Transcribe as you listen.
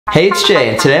Hey, it's Jay,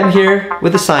 and today I'm here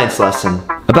with a science lesson.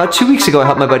 About 2 weeks ago I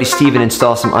helped my buddy Steven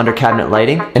install some under cabinet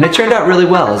lighting, and it turned out really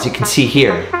well, as you can see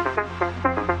here.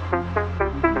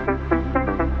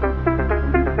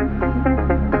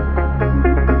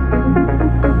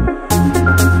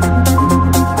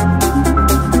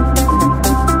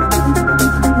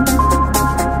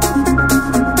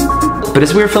 But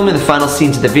as we were filming the final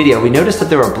scenes of the video, we noticed that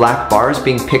there were black bars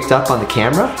being picked up on the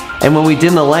camera. And when we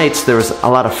dimmed the lights, there was a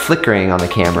lot of flickering on the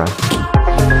camera.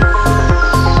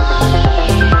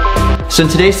 So in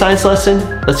today's science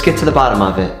lesson, let's get to the bottom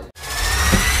of it.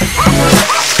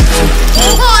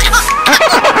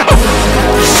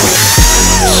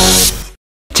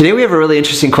 Today we have a really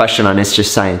interesting question on It's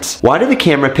Just Science. Why did the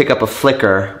camera pick up a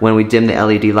flicker when we dim the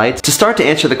LED lights? To start to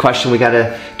answer the question, we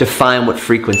gotta define what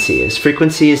frequency is.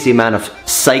 Frequency is the amount of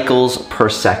cycles per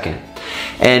second.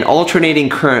 And alternating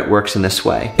current works in this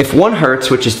way. If 1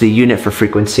 hertz, which is the unit for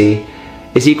frequency,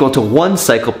 is equal to 1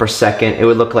 cycle per second, it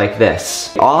would look like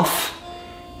this. Off,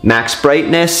 max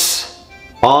brightness,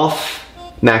 off,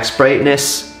 max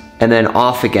brightness, and then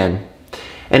off again.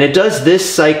 And it does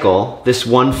this cycle, this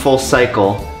 1 full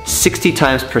cycle, 60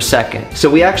 times per second. So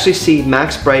we actually see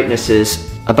max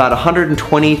brightnesses about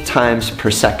 120 times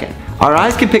per second. Our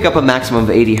eyes can pick up a maximum of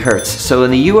 80 hertz. So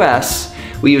in the US,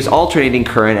 we use alternating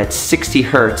current at 60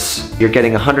 hertz. You're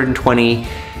getting 120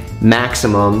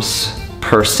 maximums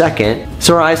per second.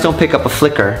 So our eyes don't pick up a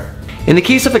flicker. In the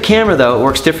case of a camera though, it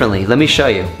works differently. Let me show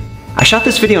you. I shot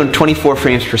this video in 24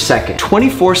 frames per second.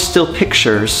 24 still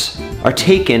pictures are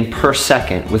taken per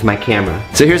second with my camera.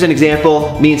 So here's an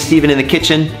example, me and Steven in the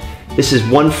kitchen. This is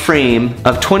 1 frame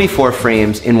of 24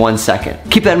 frames in 1 second.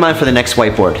 Keep that in mind for the next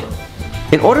whiteboard.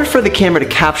 In order for the camera to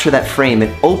capture that frame,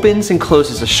 it opens and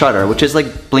closes a shutter, which is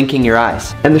like blinking your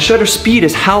eyes. And the shutter speed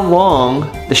is how long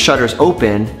the shutter's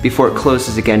open before it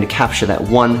closes again to capture that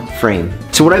 1 frame.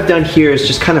 So what I've done here is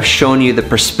just kind of shown you the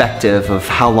perspective of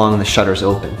how long the shutter's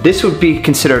open. This would be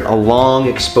considered a long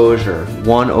exposure,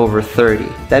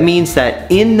 1/30. That means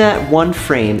that in that 1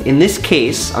 frame, in this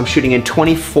case, I'm shooting in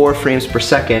 24 frames per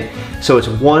second, so it's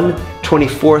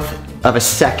 1/24 of a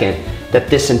second that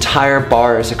this entire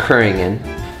bar is occurring in.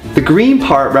 The green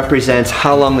part represents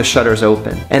how long the shutter is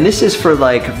open. And this is for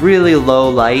like really low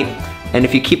light, and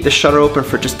if you keep the shutter open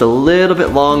for just a little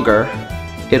bit longer,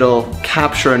 it'll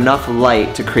capture enough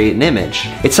light to create an image.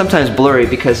 It's sometimes blurry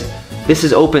because this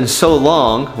is open so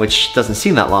long, which doesn't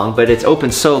seem that long, but it's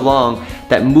open so long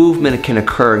that movement can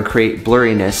occur and create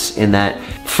blurriness in that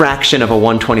fraction of a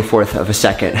 1/24 of a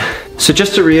second. So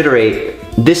just to reiterate,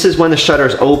 this is when the shutter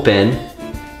is open,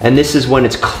 and this is when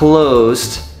it's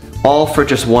closed, all for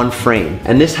just 1 frame.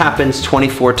 And this happens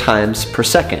 24 times per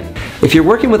second. If you're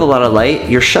working with a lot of light,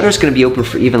 your shutter's gonna be open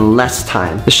for even less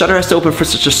time. The shutter has to open for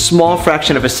such a small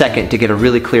fraction of a second to get a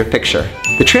really clear picture.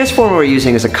 The transformer we're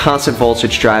using is a constant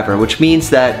voltage driver, which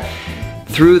means that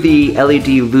through the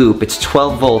LED loop, it's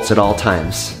 12 volts at all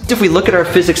times. If we look at our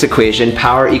physics equation,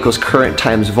 power equals current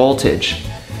times voltage.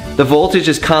 The voltage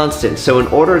is constant, so in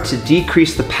order to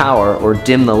decrease the power or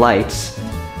dim the lights,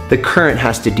 the current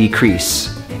has to decrease.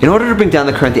 In order to bring down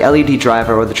the current, the LED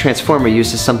driver or the transformer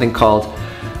uses something called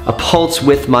a pulse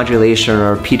width modulation,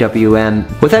 or PWM.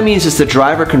 What that means is the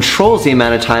driver controls the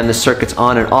amount of time the circuit's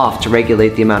on and off to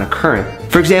regulate the amount of current.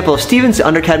 For example, if Steven's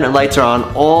under cabinet lights are on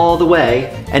all the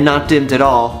way and not dimmed at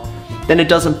all, then it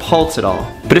doesn't pulse at all.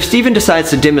 But if Steven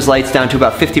decides to dim his lights down to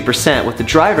about 50%, what the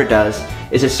driver does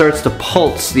is it starts to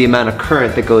pulse the amount of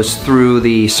current that goes through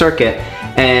the circuit,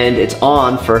 and it's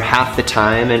on for half the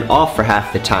time and off for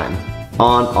half the time.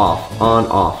 On, off, on,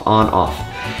 off, on, off.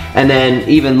 And then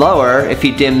even lower, if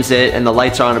he dims it and the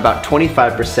lights are on about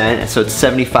 25%, and so it's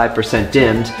 75%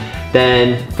 dimmed,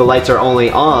 then the lights are only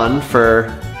on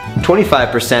for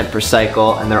 25% per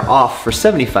cycle and they're off for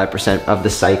 75% of the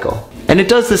cycle. And it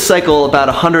does this cycle about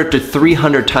 100 to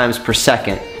 300 times per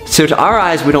second. So to our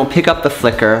eyes, we don't pick up the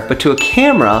flicker, but to a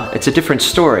camera, it's a different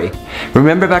story.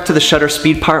 Remember back to the shutter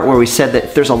speed part where we said that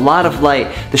if there's a lot of light,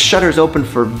 the shutter is open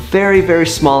for a very, very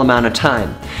small amount of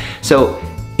time. So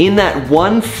in that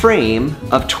 1 frame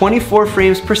of 24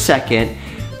 frames per second,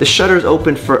 the shutter is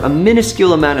open for a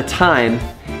minuscule amount of time,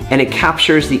 and it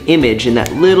captures the image in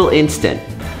that little instant.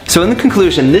 So in the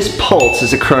conclusion, this pulse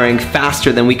is occurring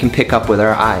faster than we can pick up with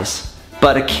our eyes.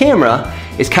 But a camera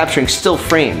is capturing still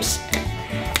frames.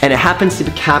 And it happens to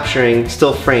be capturing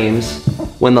still frames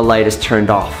when the light is turned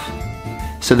off.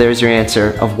 So there's your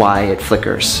answer of why it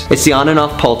flickers. It's the on and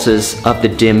off pulses of the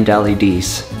dimmed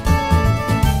LEDs.